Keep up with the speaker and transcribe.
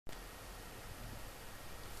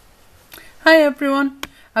Hi everyone,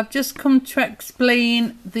 I've just come to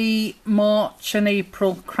explain the March and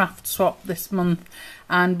April craft swap this month,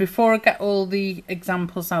 and before I get all the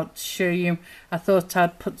examples out to show you, I thought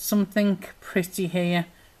I'd put something pretty here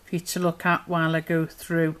for you to look at while I go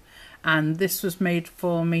through. And this was made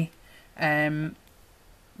for me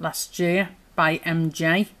last year by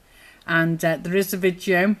MJ, and there is a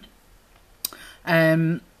video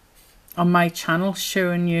on my channel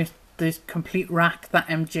showing you the complete rack that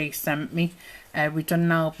MJ sent me. We done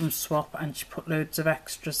an album swap and she put loads of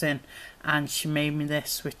extras in and she made me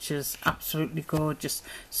this, which is absolutely gorgeous.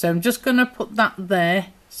 So I'm just going to put that there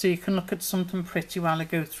so you can look at something pretty while I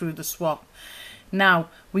go through the swap. Now,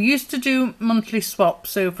 we used to do monthly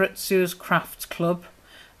swaps over at Sue's Craft Club.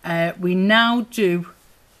 We now do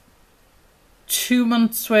 2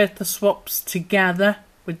 months worth of swaps together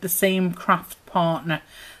with the same craft partner.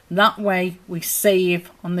 That way we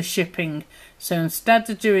save on the shipping. So instead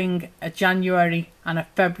of doing a January and a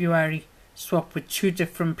February swap with 2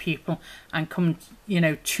 different people and come,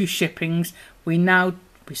 2 shippings, we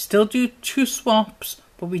still do 2 swaps,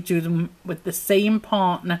 but we do them with the same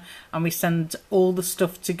partner and we send all the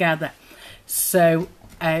stuff together. So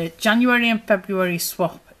January and February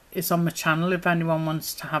swap is on my channel if anyone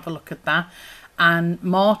wants to have a look at that. And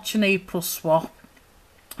March and April swap,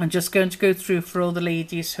 I'm just going to go through for all the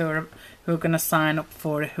ladies who are going to sign up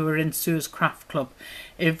for it, who are in Sue's Craft Club.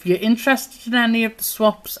 If you're interested in any of the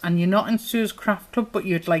swaps and you're not in Sue's Craft Club but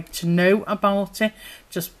you'd like to know about it,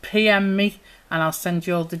 just PM me and I'll send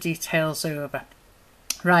you all the details over.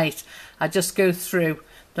 Right, I just go through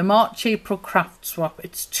the March-April craft swap.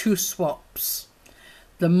 It's 2 swaps.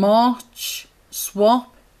 The March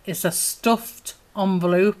swap is a stuffed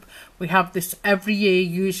envelope. We have this every year,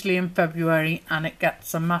 usually in February, and it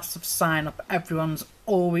gets a massive sign up.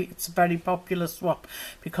 It's a very popular swap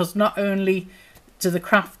because not only do the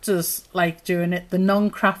crafters like doing it, the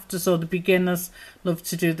non-crafters or the beginners love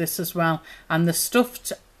to do this as well. And the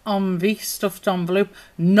stuffed envelope,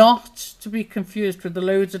 not to be confused with the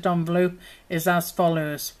loaded envelope, is as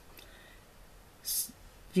follows.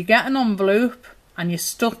 You get an envelope and you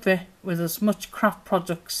stuff it with as much craft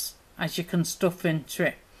products as you can stuff into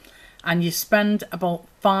it, and you spend about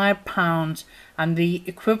 £5, and the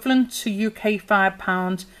equivalent to UK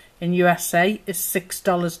 £5 in USA is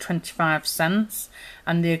 $6.25,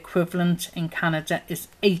 and the equivalent in Canada is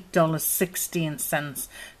 $8.16.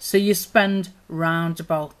 So you spend round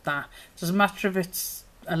about that. Doesn't matter if it's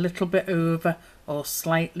a little bit over or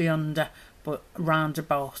slightly under, but round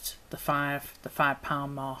about the £5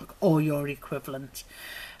 mark or your equivalent.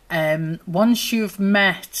 Once you've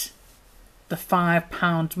met the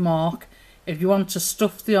 £5 mark, if you want to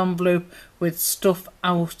stuff the envelope with stuff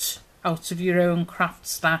out of your own craft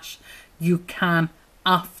stash, you can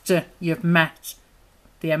after you've met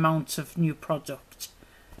the amount of new product.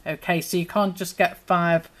 Okay, so you can't just get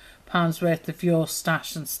 £5 worth of your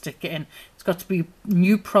stash and stick it in. It's got to be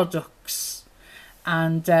new products.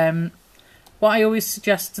 And what I always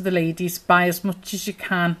suggest to the ladies, buy as much as you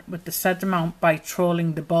can with the said amount by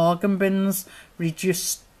trawling the bargain bins,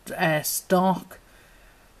 reduced stock,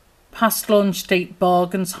 past launch date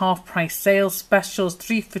bargains, half price sales, specials,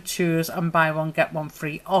 3 for 2s and buy one get one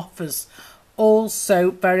free offers. Also,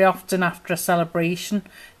 very often after a celebration,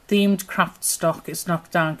 themed craft stock is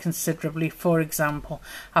knocked down considerably. For example,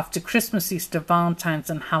 after Christmas, Easter, Valentine's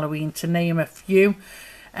and Halloween, to name a few.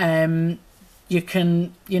 You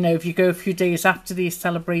can, if you go a few days after these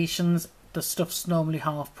celebrations, the stuff's normally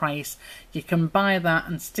half price. You can buy that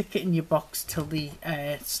and stick it in your box till the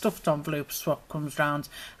stuffed envelope swap comes round,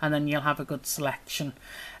 and then you'll have a good selection.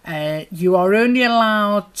 You are only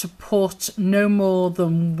allowed to put no more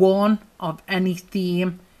than 1 of any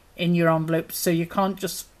theme in your envelope, so you can't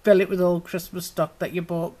just fill it with all Christmas stock that you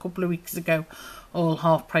bought a couple of weeks ago, all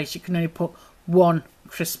half price. You can only put 1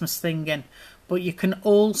 Christmas thing in. But you can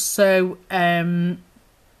also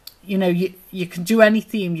you can do any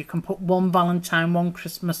theme. You can put 1 Valentine, 1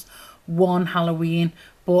 Christmas, 1 Halloween,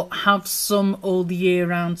 but have some all the year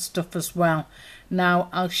round stuff as well. Now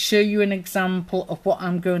I'll show you an example of what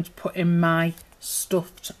I'm going to put in my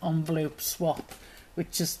stuffed envelope swap,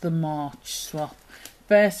 which is the March swap.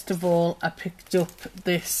 First of all, I picked up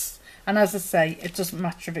this, and as I say, it doesn't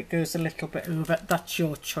matter if it goes a little bit over, that's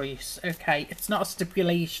your choice. Okay, it's not a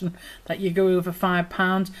stipulation that you go over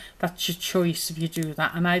 £5, that's your choice if you do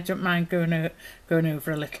that, and I don't mind going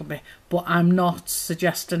over a little bit, but I'm not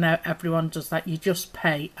suggesting that everyone does that. You just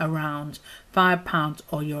pay around £5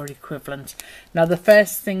 or your equivalent. Now the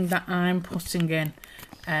first thing that I'm putting in,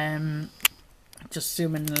 just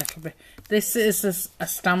zoom in a little bit, this is a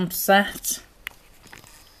stamp set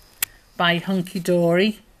by Hunky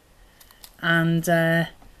Dory. and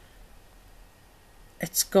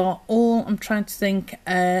it's got all, I'm trying to think,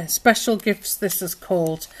 special gifts this is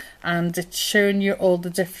called, and it's showing you all the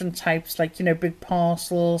different types, like, you know, big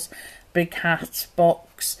parcels, big hat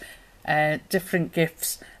box, different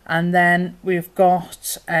gifts. And then we've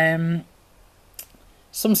got some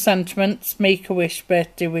sentiments, Make-A-Wish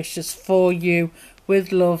birthday wishes for you,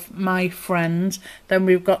 with love, my friend. Then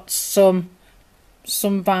we've got some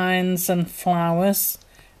vines and flowers,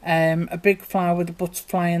 a big flower with a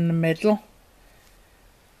butterfly in the middle,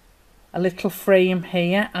 a little frame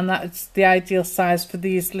here, and that's the ideal size for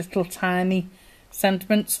these little tiny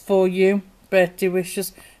sentiments for you, birthday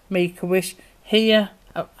wishes, Make-A-Wish. Here,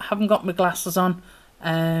 I haven't got my glasses on.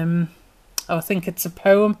 I think it's a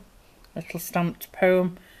poem, little stamped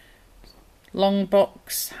poem. Long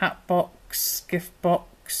box, hat box, gift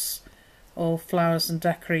box, all flowers and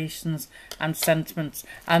decorations and sentiments,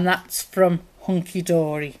 and that's from Hunky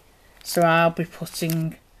Dory. So I'll be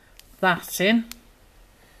putting that in.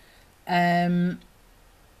 I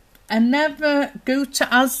never go to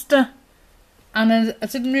Asda, and I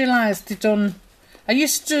didn't realise they'd done. I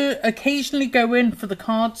used to occasionally go in for the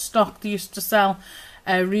cardstock. They used to sell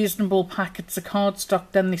reasonable packets of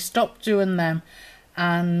cardstock, then they stopped doing them,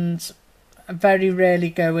 and I very rarely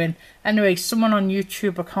go in. Anyway, someone on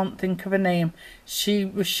YouTube, I can't think of her name, she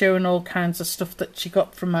was showing all kinds of stuff that she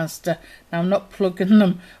got from Asda. Now, I'm not plugging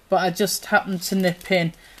them, but I just happened to nip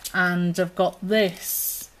in, and I've got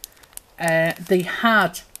this. They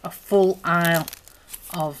had a full aisle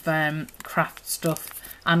of craft stuff,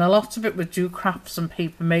 and a lot of it were Do Crafts and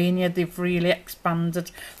Paper Mania. They've really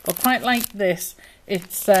expanded, but quite like this.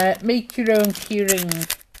 It's make your own keyring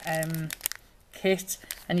kit,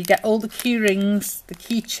 and you get all the key rings, the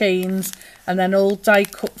keychains, and then all die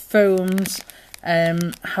cut foams.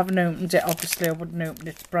 Haven't opened it, obviously I wouldn't open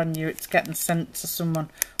it, it's brand new, it's getting sent to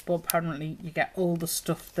someone, but apparently you get all the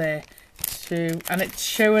stuff there too. And it's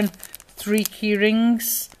showing 3 key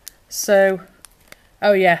rings, so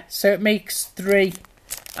oh yeah, so it makes 3,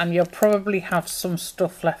 and you'll probably have some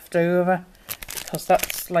stuff left over because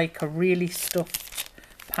that's like a really stuffed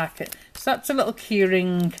packet. So that's a little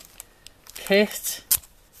keyring kit.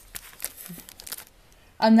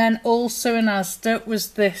 And then also in Asda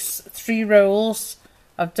was this 3 rolls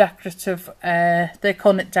of decorative, they're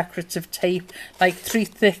calling it decorative tape, like 3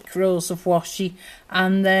 thick rolls of washi,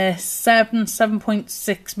 and they're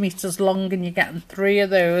 7.6 meters long, and you're getting 3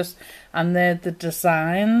 of those, and they're the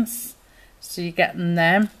designs, so you're getting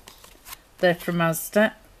them. They're from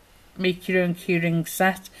Asda. Make your own keyring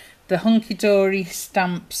set, the Hunky Dory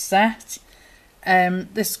stamp set,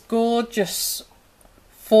 this gorgeous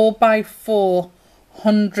 4x4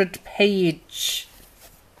 100-page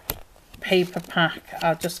paper pack.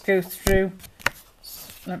 I'll just go through,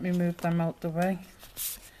 let me move them out the way.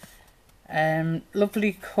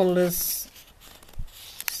 Lovely colours,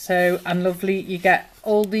 so, and lovely, you get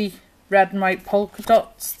all the red and white polka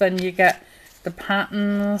dots, then you get the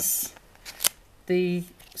patterns, the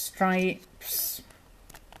stripes,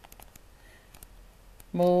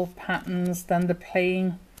 more patterns, then the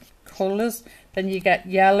plain colours, then you get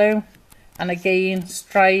yellow, and again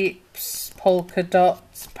stripes, polka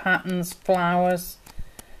dots, patterns, flowers,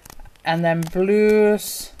 and then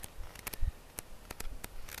blues,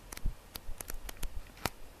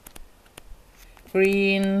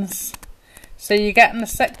 greens. So you're getting a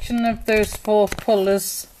section of those 4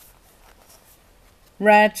 colours: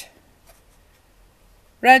 red,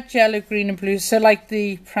 yellow, green and blue. So like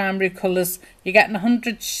the primary colours, you're getting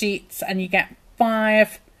 100 sheets, and you get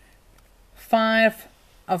 5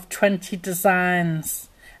 of 20 designs,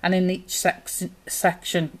 and in each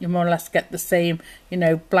section you more or less get the same, you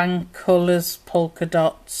know, blank colours, polka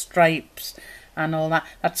dots, stripes and all that.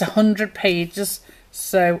 That's 100 pages,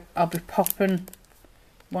 so I'll be popping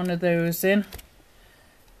one of those in.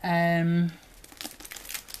 And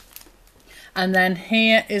then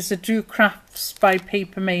here is a Do Crafts by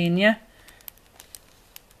Paper Mania,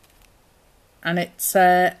 and it's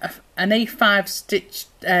an A5 stitched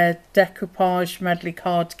decoupage medley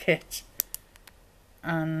card kit,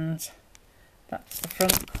 and that's the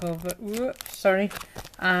front cover. Whoops, sorry.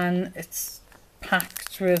 And it's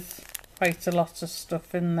packed with quite a lot of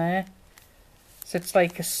stuff in there, so it's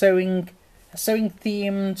like a sewing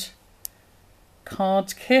themed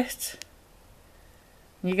card kit.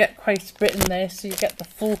 You get quite a bit in there, so you get the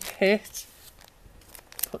full kit.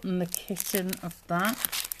 Putting the kit in of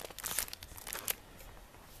that.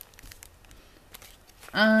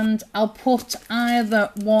 And I'll put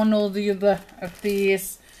either one or the other of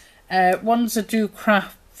these. One's a Do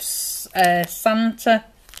Crafts Santa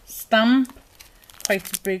stamp,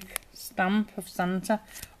 quite a big stamp of Santa,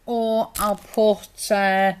 or I'll put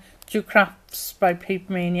Do Crafts by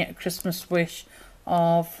Paper Mania, a Christmas wish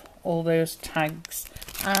of all those tags,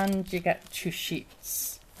 and you get 2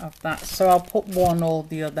 sheets of that. So I'll put one or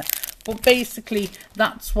the other, but basically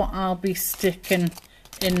that's what I'll be sticking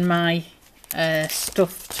in my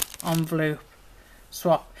stuffed envelope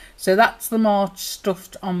swap. So that's the March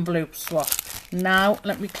stuffed envelope swap. Now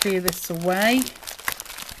let me clear this away,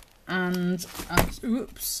 and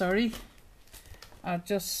oops, sorry, I'll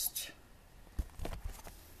just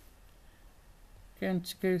going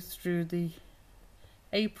to go through the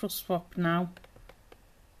April swap now,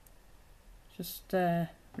 just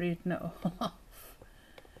reading it all off.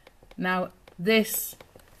 Now the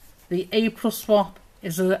April swap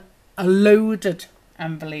is a loaded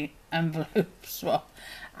envelope swap,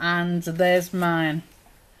 and there's mine.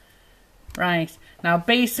 Right, now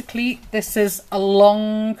basically this is a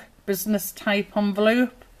long business type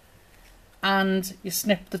envelope, and you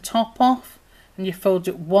snip the top off and you fold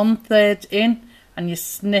it 1/3 in and you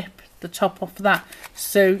snip the top off that,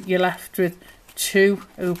 so you're left with 2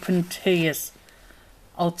 open tiers.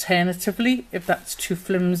 Alternatively, if that's too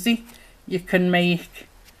flimsy, you can make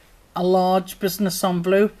a large business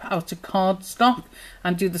envelope out of cardstock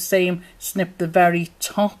and do the same. Snip the very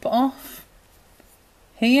top off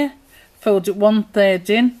here, fold it 1/3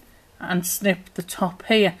 in and snip the top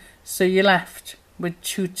here, so you're left with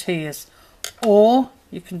 2 tiers. Or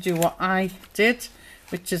you can do what I did,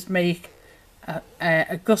 which is make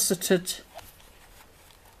a gusseted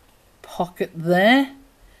pocket there,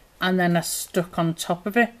 and then a stuck on top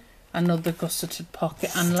of it, another gusseted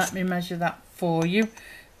pocket. And let me measure that for you.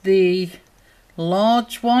 The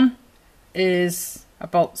large one is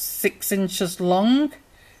about 6 inches long,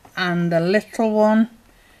 and the little one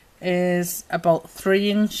is about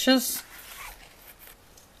 3 inches,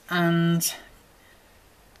 and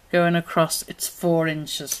going across it's 4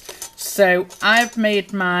 inches. So I've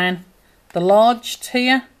made mine the large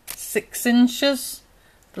tier 6 inches,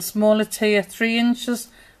 the smaller tier 3 inches,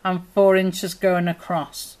 and 4 inches going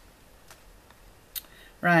across.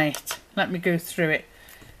 Right, let me go through it.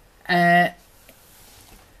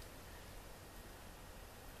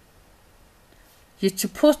 You're to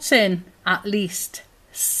put in at least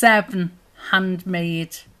 7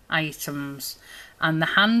 handmade items, and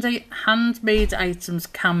the handmade items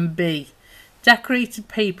can be decorated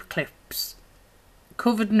paper clips,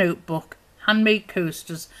 covered notebook, handmade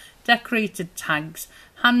coasters, decorated tags,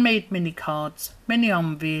 handmade mini cards, mini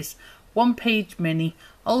envies, 1-page mini,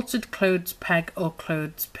 altered clothes peg or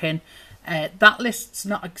clothes pin. That list's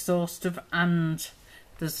not exhaustive, and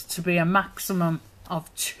there's to be a maximum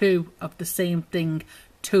of 2 of the same thing,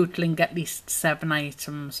 totaling at least 7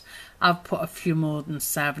 items. I've put a few more than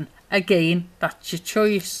 7. Again, that's your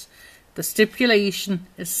choice. The stipulation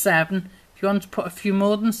is 7. If you want to put a few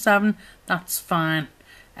more than 7, that's fine.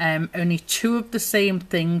 Only 2 of the same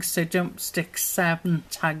thing, so don't stick 7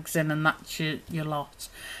 tags in and that's your lot.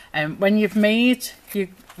 When you've made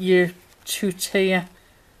your 2-tier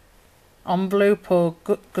envelope or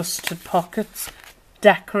gusseted pockets,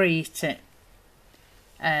 decorate it.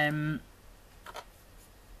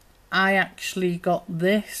 I actually got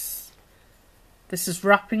this. This is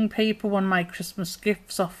wrapping paper, one of my Christmas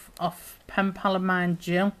gifts off pen pal of mine,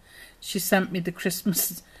 Jill. She sent me her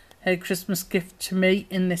Christmas gift to me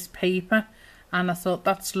in this paper, and I thought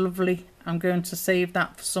that's lovely. I'm going to save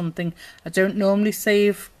that for something. I don't normally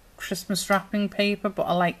save Christmas wrapping paper, but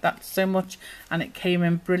I like that so much, and it came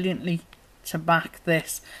in brilliantly to back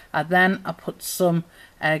this. I put some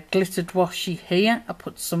glittered washi here. I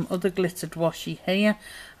put some other glittered washi here.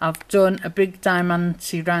 I've done a big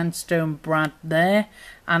diamante rhinestone brad there,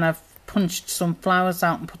 and I've punched some flowers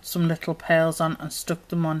out and put some little pearls on and stuck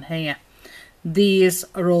them on here. These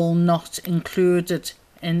are all not included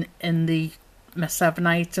in my 7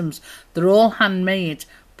 items. They're all handmade,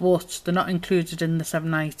 but they're not included in the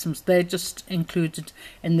 7 items. They're just included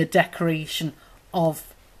in the decoration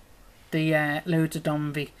of the loaded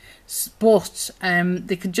envie. But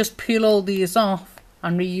they could just peel all these off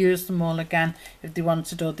and reuse them all again if they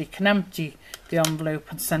wanted, or they can empty the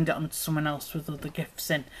envelope and send it on to someone else with other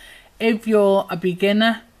gifts in. If you're a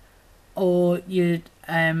beginner, or you're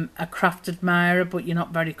a craft admirer but you're not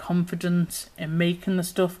very confident in making the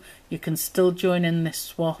stuff, you can still join in this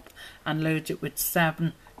swap and load it with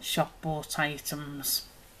 7 shop bought items.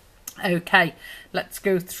 Okay, let's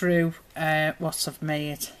go through what I've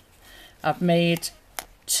made. I've made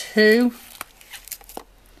 2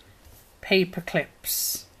 paper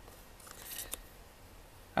clips.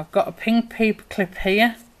 I've got a pink paper clip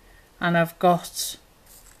here, and I've got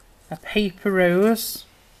a paper rose,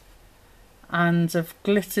 and I've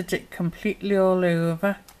glittered it completely all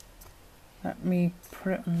over. Let me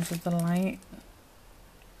put it under the light.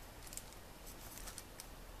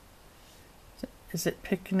 Is it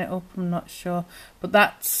picking it up? I'm not sure. But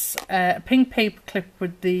that's a pink paper clip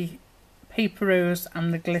with the paper rose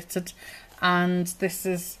and the glittered. And this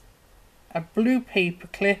is a blue paper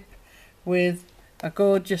clip with a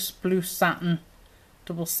gorgeous blue satin,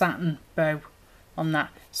 double satin bow on that.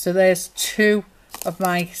 So there's 2 of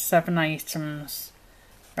my 7 items.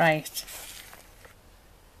 Right.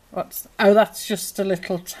 Oh, that's just a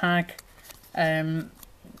little tag.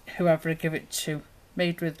 Whoever I give it to.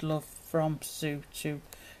 Made with love from Sue to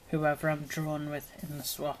whoever I'm drawn with in the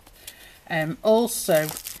swap. Also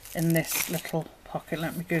in this little pocket,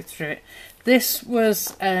 let me go through it. This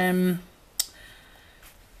was a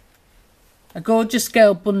Gorgeous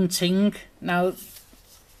Girl bunting. Now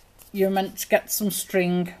you're meant to get some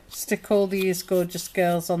string, stick all these Gorgeous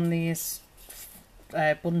Girls on these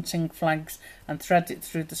bunting flags and thread it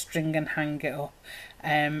through the string and hang it up.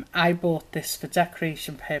 I bought this for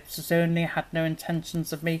decoration purposes only. I had no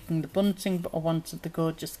intentions of making the bunting, but I wanted the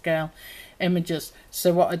Gorgeous Girl images.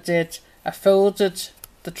 So what I did, I folded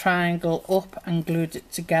the triangle up and glued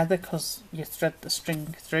it together because you thread the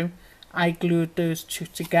string through. I glued those 2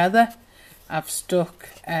 together. I've stuck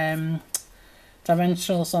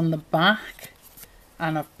dimensionals on the back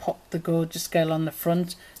and I've popped the Gorgeous Girl on the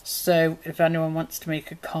front. So if anyone wants to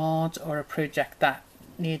make a card or a project that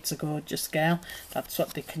needs a Gorgeous Girl, that's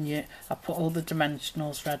what they can use. I put all the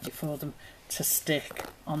dimensionals ready for them to stick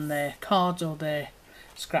on their card or their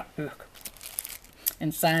scrapbook.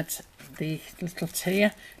 Inside the little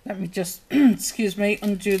tier, let me just excuse me,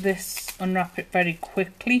 undo this, unwrap it very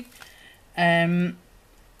quickly.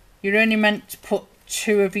 You're only meant to put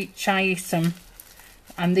 2 of each item,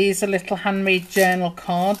 and these are little handmade journal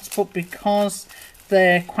cards, but because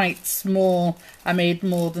they're quite small I made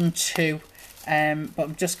more than 2, but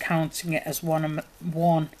I'm just counting it as one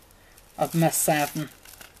of my 7.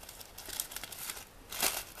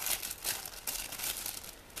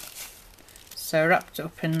 So wrapped it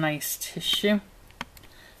up in nice tissue,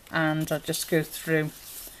 and I'll just go through.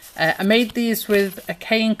 I made these with a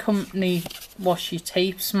K & Company washi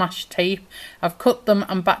tape, smash tape. I've cut them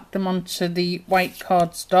and backed them onto the white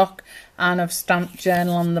cardstock, and I've stamped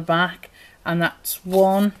journal on the back, and that's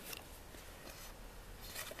 1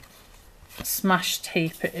 smash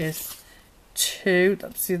tape. It is 2,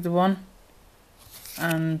 that's the other one,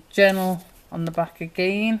 and journal on the back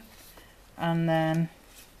again, and then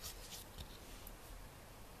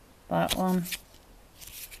that one.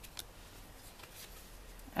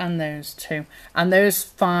 And those 2, and those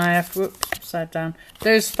 5, whoops, upside down,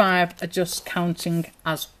 those 5 are just counting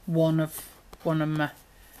as one of my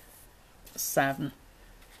 7.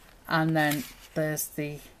 And then there's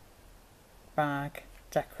the bag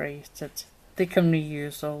decorated. They can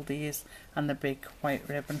reuse all these, and the big white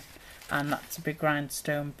ribbon, and that's a big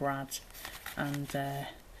rhinestone brad. And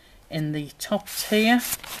in the top tier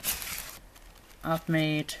I've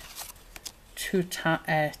made 2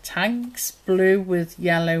 tags, blue with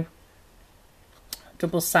yellow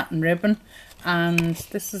double satin ribbon, and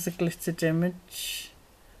this is a glittered image,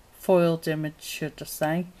 foiled image should I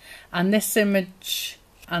say, and this image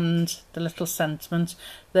and the little sentiment,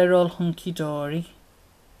 they're all hunky dory.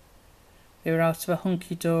 They were out of a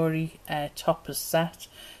hunky dory toppers set,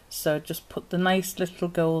 so just put the nice little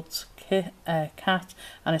gold cat,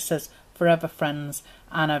 and it says Forever Friends,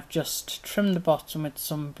 and I've just trimmed the bottom with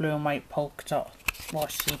some blue and white polka dot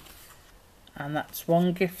washi, and that's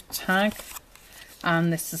 1 gift tag.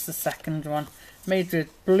 And this is the second one, made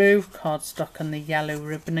with blue cardstock and the yellow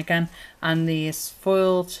ribbon again, and these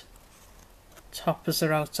foiled toppers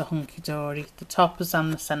are out of hunky dory, the toppers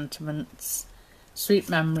and the sentiments, sweet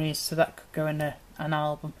memories, so that could go in an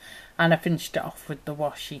album, and I finished it off with the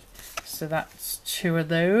washi. So that's 2 of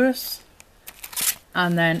those.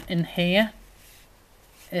 And then in here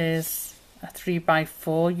is a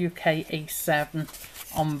 3x4 UK A7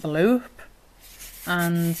 envelope,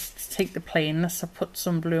 and to take the plainness I put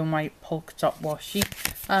some blue and white polka dot washi,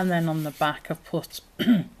 and then on the back I've put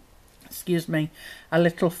excuse me, a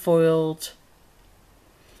little foiled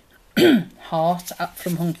heart up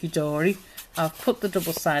from Hunky Dory. I've put the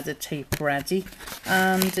double-sided tape ready,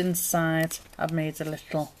 and inside I've made a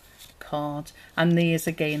little card, and these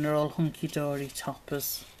again are all Hunky Dory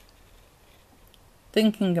toppers.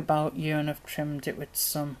 Thinking about you, and I've trimmed it with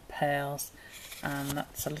some pearls, and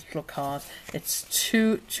that's a little card. It's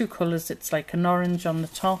two colours, it's like an orange on the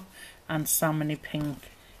top and salmony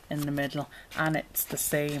pink in the middle, and it's the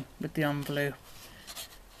same with the envelope.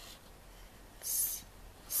 It's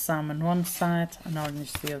salmon one side and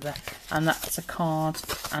orange the other, and that's a card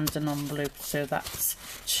and an envelope, so that's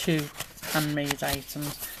 2 handmade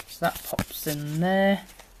items. So that pops in there.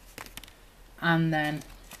 And then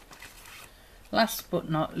last but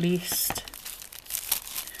not least,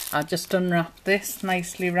 I'll just unwrap this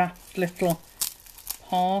nicely wrapped little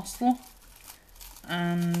parcel,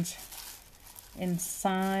 and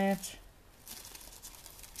inside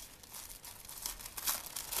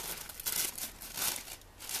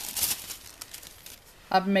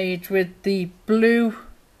I've made with the blue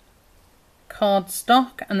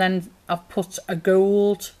cardstock, and then I've put a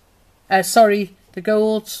gold, the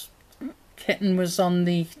gold kitten was on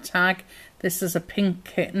the tag. This is a pink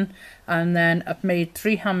kitten, and then I've made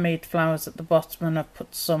 3 handmade flowers at the bottom, and I've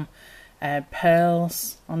put some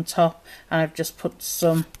pearls on top, and I've just put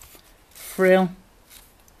some frill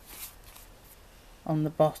on the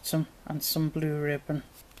bottom and some blue ribbon.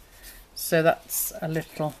 So that's a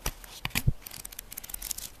little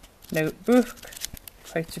notebook,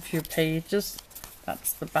 quite a few pages.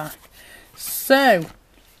 That's the back. So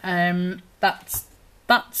that's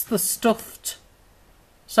the stuffed,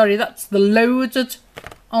 that's the loaded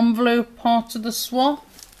envelope part of the swap,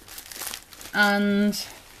 and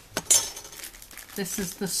this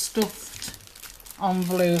is the stuffed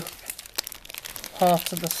envelope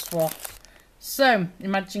part of the swap. So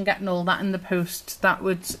imagine getting all that in the post. That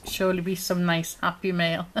would surely be some nice happy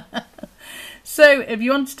mail. So if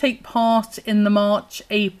you want to take part in the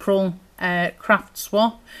March-April craft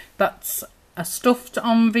swap, that's a stuffed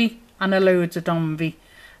envie and a loaded envie,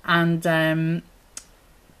 and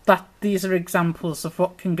these are examples of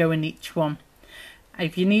what can go in each one.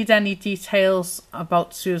 If you need any details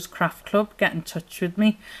about Sue's Craft Club, get in touch with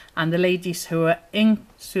me, and the ladies who are in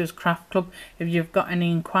Sue's Craft Club, if you've got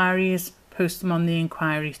any inquiries, post them on the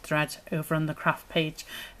inquiry thread over on the craft page.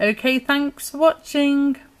 Okay, thanks for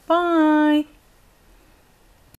watching. Bye.